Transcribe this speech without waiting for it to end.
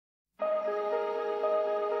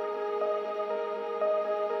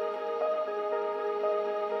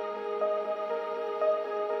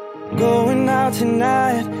out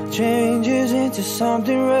tonight changes into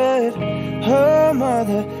something red. Her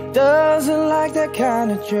mother doesn't like that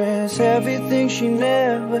kind of dress. Everything she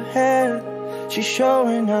never had, she's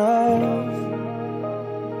showing off.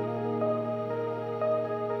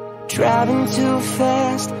 Driving too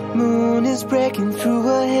fast, moon is breaking through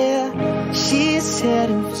her hair. She's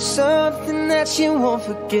heading for something that she won't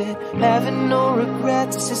forget. Having no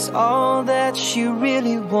regrets is all that she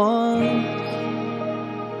really wants.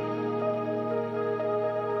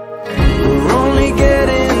 We're only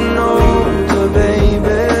getting older,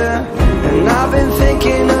 baby, and I've been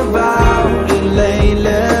thinking about it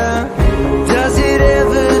lately. Does it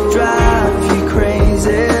ever drive you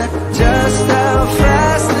crazy? Just how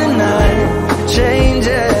fast the night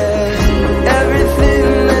changes. Everything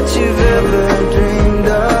that you've ever dreamed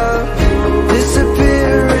of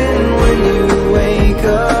disappearing when you wake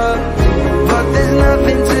up. But there's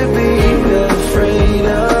nothing to be afraid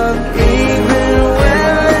of. Even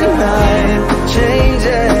when the night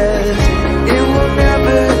changes, it will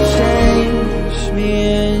never change me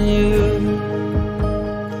and you.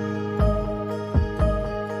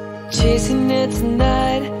 Chasing it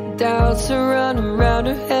tonight, doubts are running around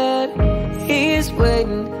her head. He's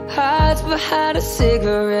waiting, hides behind a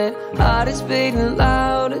cigarette. Heart is beating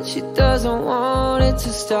loud and she doesn't want it to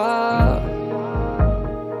stop.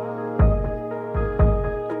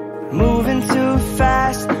 Moving too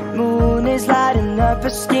fast, moon is lighting up her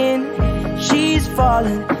skin. She's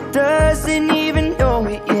falling, doesn't even know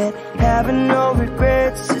it yet. Having no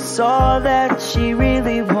regrets, it's all that she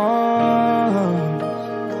really wants.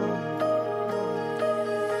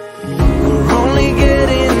 We're only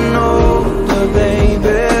getting older,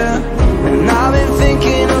 baby, and I've been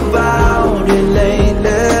thinking about it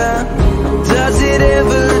lately. Does it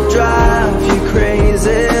ever drive you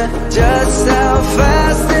crazy? Just how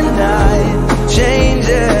fast the night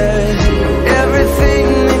changes. Everything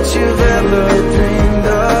that you've ever dreamed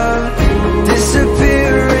of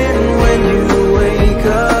disappearing when you wake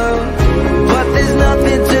up. But there's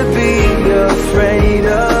nothing to be afraid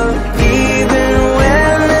of. Even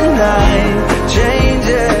when the night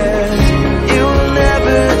changes, it will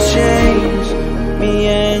never change me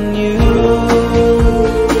and you.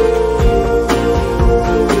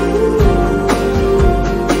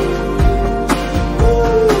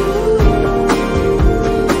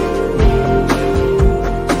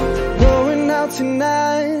 Going out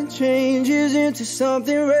tonight changes into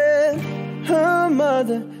something red. Her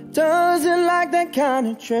mother doesn't like that kind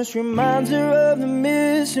of dress. Reminds her of the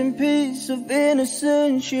missing piece of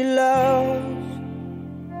innocence she lost.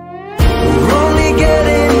 We're only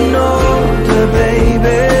getting older,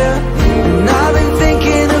 baby, and I've been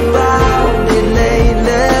thinking about it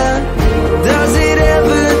lately. Does it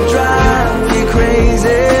ever drive you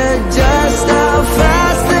crazy? Just how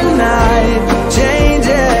fast the night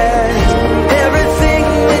changes. Everything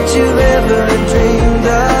that you've ever dreamed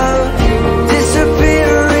of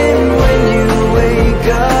disappearing when you wake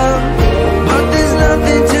up. But there's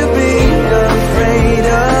nothing to be afraid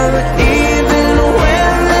of. Even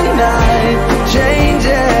when the night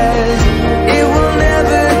changes, it will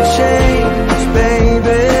never change,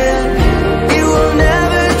 baby. It will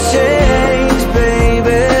never change,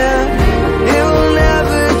 baby. It will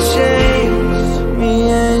never change me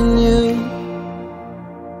and you.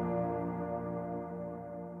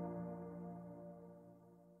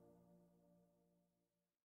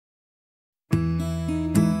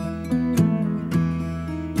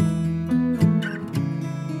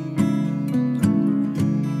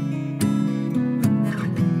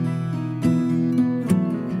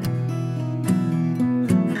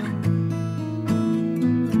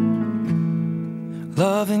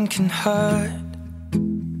 Loving can hurt.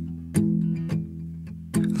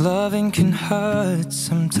 Loving can hurt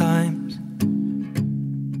sometimes,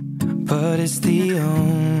 but it's the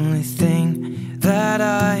only thing that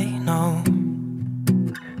I know.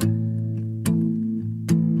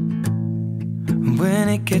 When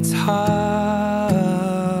it gets hard,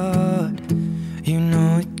 you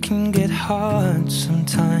know it can get hard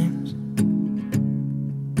sometimes.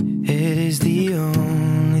 It is the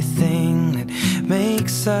only thing that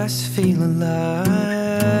makes us feel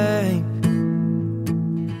alive.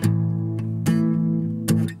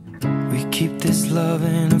 We keep this love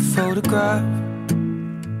in a photograph.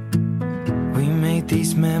 We made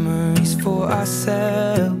these memories for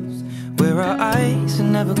ourselves, where our eyes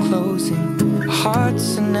are never closing, our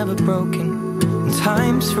hearts are never broken, and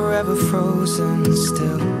time's forever frozen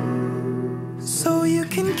still. So you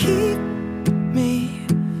can keep me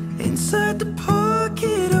inside the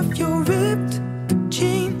pocket of your ripped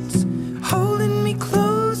jeans, holding me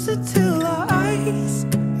closer till our eyes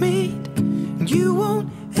meet. And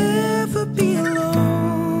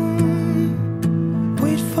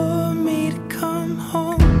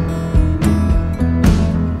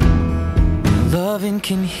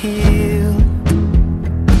can heal,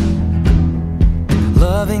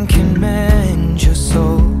 loving can mend your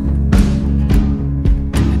soul,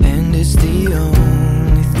 and it's the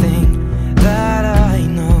only thing that I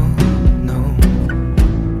know.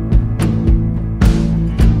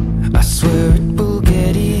 I swear it will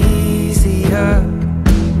get easier.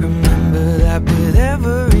 Remember that with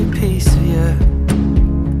every piece of you.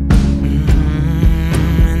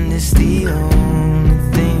 And it's the only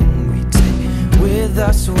thing we take with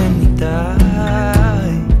us when we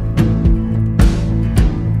die.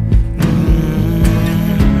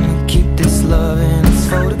 We keep this love in its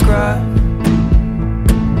photograph.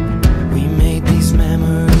 We made these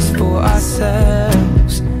memories for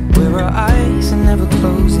ourselves, where our eyes are never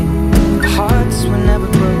closing, hearts were never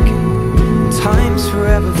broken, time's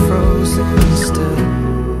forever frozen still.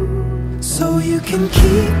 So you can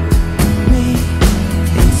keep me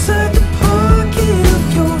inside the pocket of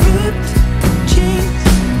your ripped jeans,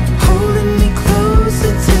 holding me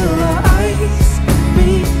closer till our eyes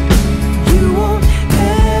meet. You won't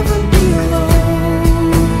ever be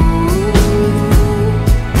alone.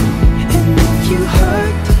 And if you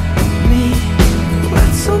hurt me,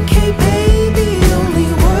 that's okay, baby. Only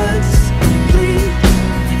words bleed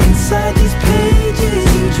inside these pages.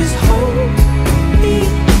 You just hold me.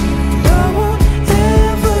 I won't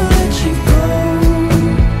ever let you go.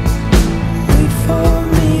 Wait for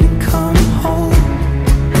me to come home.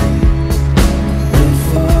 Wait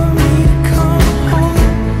for me to come home.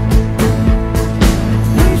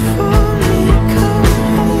 Wait for me to come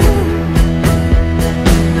home.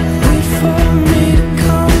 Wait for me to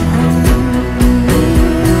come home.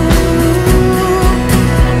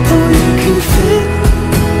 Oh, you can fit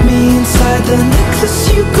me inside the necklace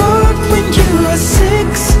you got when you were 16,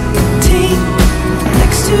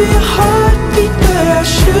 next to your heartbeat where I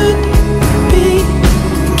should be.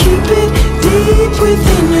 Keep it deep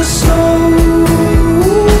within your soul.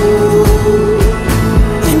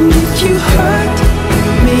 And if you hurt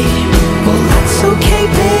me, well, that's okay,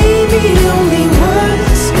 baby. Only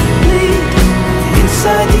words bleed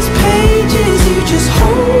inside these pages. You just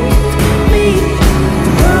hold me.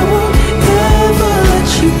 I won't ever let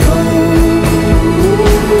you go.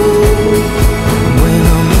 When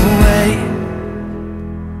I'm away,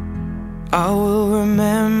 I will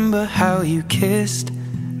remember how you kissed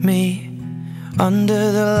me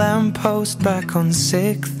under the lamppost back on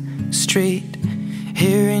 6th Street,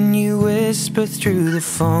 hearing you whisper through the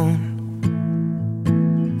phone,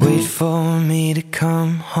 wait for me to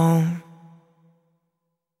come home.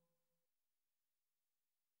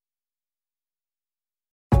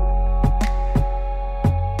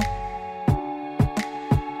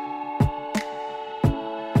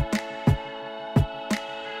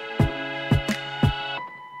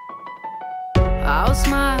 I'll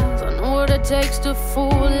smile, I know what it takes to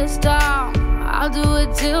fool this town. I'll do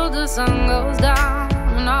it till the sun goes down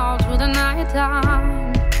and all through the night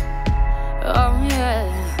time. Oh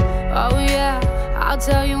yeah, I'll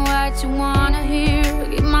tell you what you wanna hear.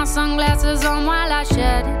 Keep my sunglasses on while I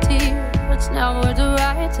shed a tear. It's never the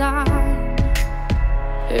right time.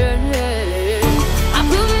 Yeah. I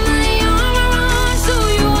put my arm around, show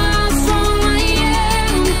you how strong I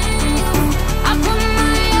am. I put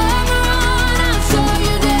my arm around, I'll show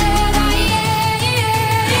you that I am.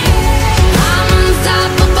 I'm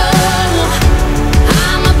unstoppable.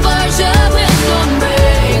 I'm a Porsche with no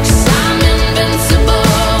brakes. I'm invincible.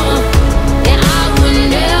 Yeah, I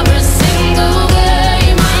win every single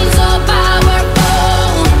game. I'm so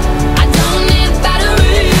powerful. I don't need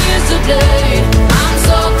batteries to play. I'm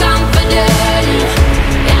so confident.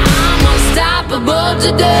 Yeah, I'm unstoppable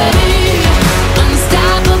today.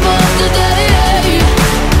 Unstoppable today.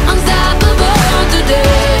 Unstoppable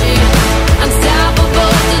today.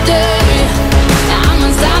 Unstoppable today. Yeah, I'm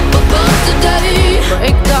unstoppable today.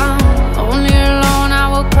 Break down, only alone I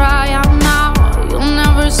will cry out now. You'll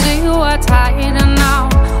never see what's hiding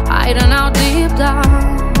out deep down.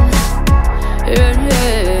 Yeah,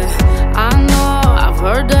 I know, I've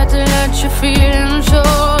heard that to let your feelings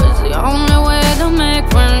show is the only way to make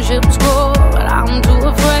friendships grow, but I'm too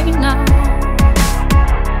afraid now.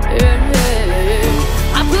 Yeah,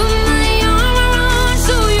 I put my arm around,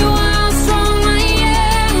 show you how strong I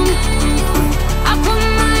am. I put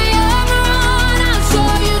my arm around, I'll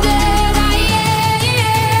show you that I am.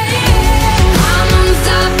 I'm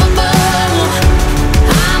unstoppable.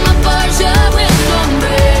 I'm a Porsche with no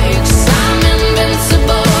brakes. I'm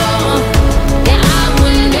invincible. Yeah, I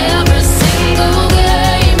win every single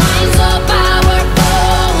game. I'm so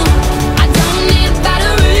powerful. I don't need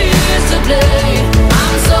batteries to play.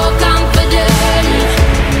 I'm so confident.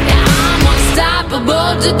 Yeah, I'm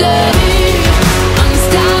unstoppable today.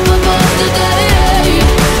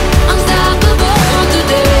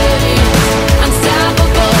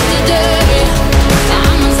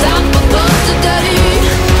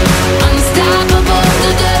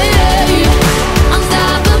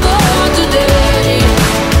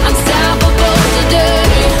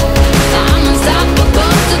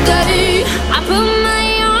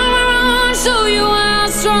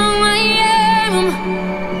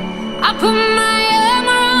 I put my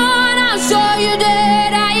armor on, I'll show you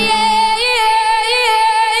that I am.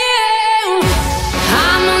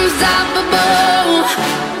 I'm unstoppable,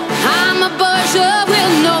 I'm a Porsche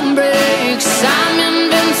with no brakes. I'm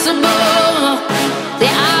invincible,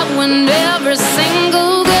 yeah, I win every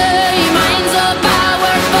single game. I'm so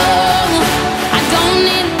powerful, I don't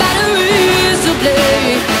need batteries to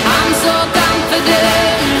play. I'm so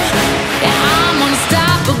confident, yeah, I'm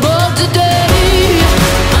unstoppable today.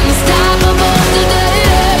 Unstoppable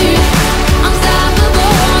today.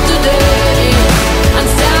 Unstoppable today.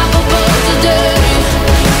 Unstoppable today.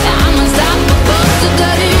 Yeah, I'm unstoppable today.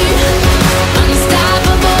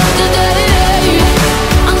 Unstoppable today.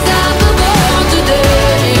 Unstoppable today.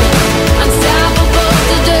 Unstoppable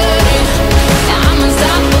today. Yeah, I'm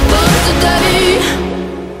unstoppable today.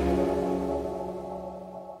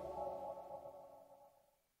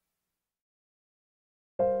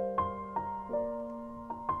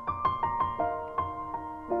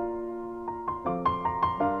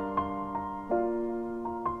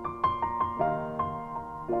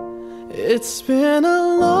 It's been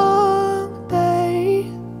a long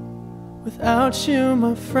day without you,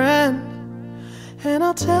 my friend, and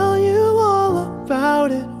I'll tell you all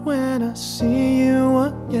about it when I see you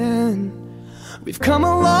again. We've come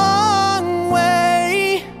a long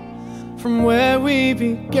way from where we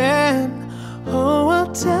began. Oh,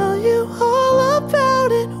 I'll tell you all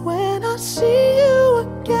about it when I see you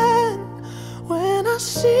again. When I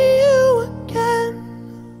see you again.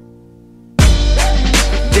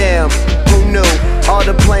 Damn, who knew? All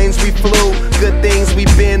the planes we flew, good things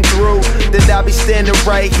we've been through, that I'll be standing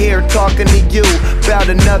right here talking to you about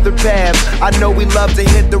another path. I know we love to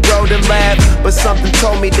hit the road and laugh, but something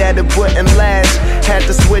told me that it wouldn't last. Had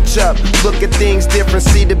to switch up, look at things different,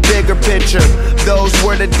 see the bigger picture. Those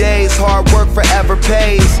were the days, hard work forever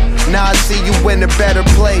pays. Now I see you in a better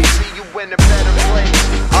place.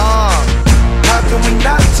 How can we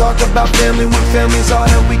not talk about family when family's all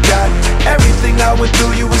that we got? Everything I went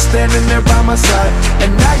through, you were standing there by my side,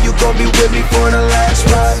 and now you gon' be with me for the last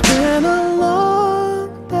ride. It's been a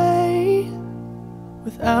long day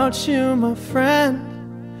without you, my friend,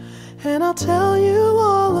 and I'll tell you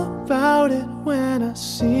all about it when I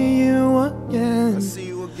see you again.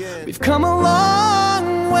 We've come a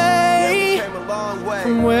long way,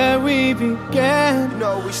 from where we began. You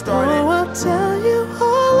know we started. Oh, I'll tell you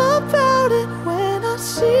all about it when I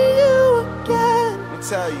see you again. Let me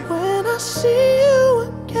tell you. When I see you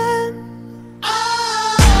again.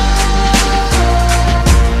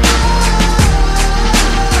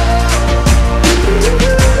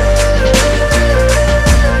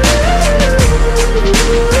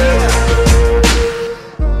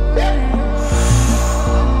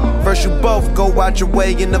 First you both go out your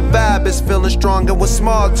way and the vibe is feeling strong, and what's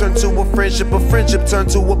small turn to a friendship turn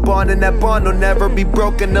to a bond, and that bond will never be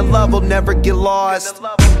broken, the love will never get lost.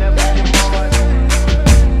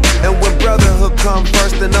 And when brotherhood come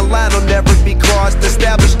first, then the line will never be crossed.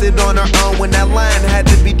 Established it on our own when that line had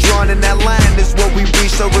to be drawn, and that line is what we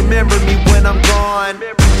reach, so remember me when I'm gone.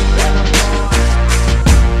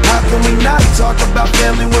 How can we not talk about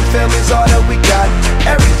family when family's all that we got?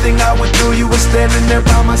 Everything I went through, you were standing there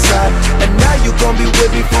by my side, and now you gon' be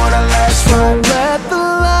with me for the last ride. So let the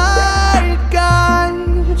light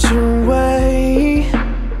guide your way,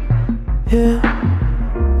 yeah.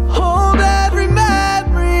 Hold every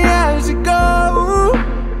memory as you go,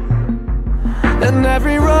 and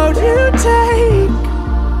every road you take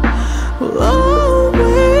will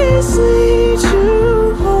always lead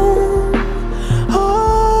you home.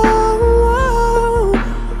 Oh,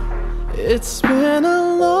 it's been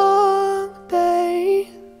a long day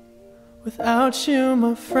without you,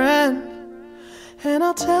 my friend, and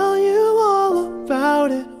I'll tell you all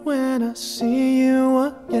about it when I see you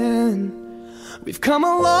again. We've come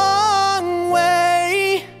a long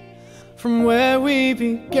way from where we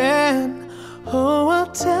began. Oh,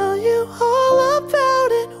 I'll tell you all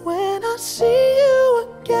about it when I see you